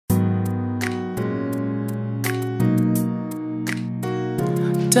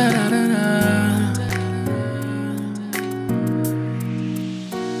Da da da da.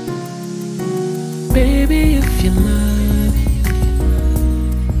 Baby, if you love,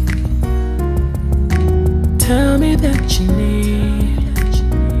 tell me that you need.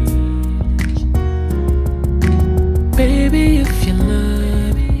 Baby, if you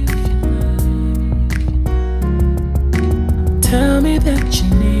love, tell me that you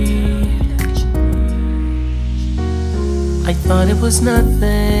need. I thought it was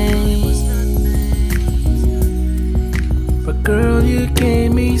nothing, but girl, you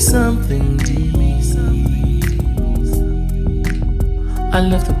gave me something deep. I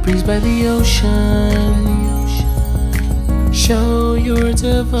left the breeze by the ocean. Show your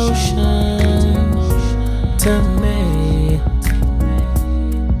devotion to me.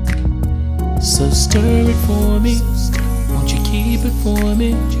 So stir it for me. Won't you keep it for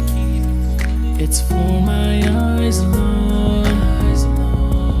me? It's for my eyes alone.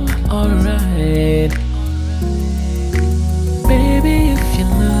 Alright. Baby, if you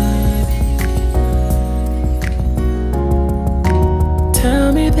love,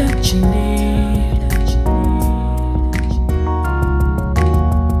 tell me that you need.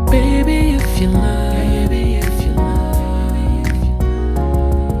 Baby, if you love,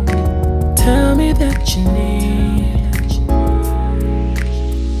 tell me that you need.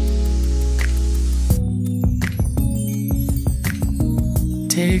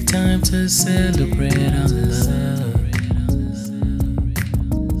 Take time to celebrate our love.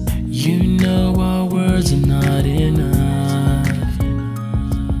 You know our words are not enough.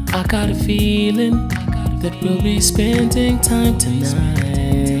 I got a feeling that we'll be spending time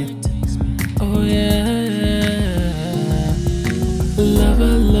tonight. Oh yeah.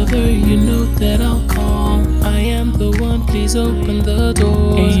 Lover, lover, you know that I'll call. I am the one, please open the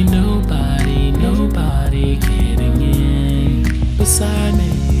door. Ain't nobody getting in beside me.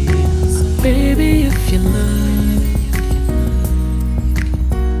 Baby, if you love,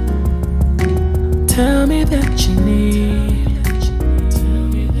 tell me that you need.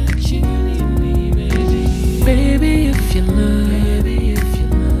 Baby, if you love,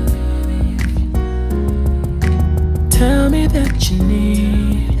 tell me that you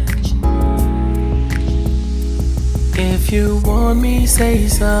need. If you want me, say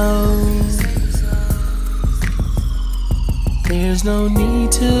so. There's no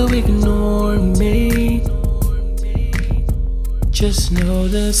need to ignore me. Just know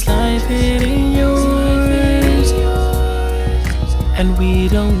this life ain't yours, and we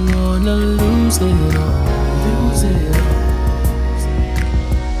don't wanna lose it all.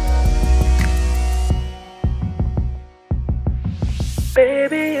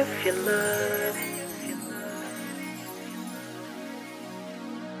 Baby, if you love,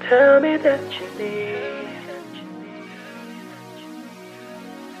 tell me that you need.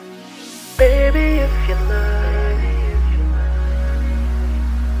 Baby, if you love,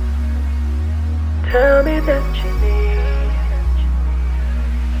 tell me that you need.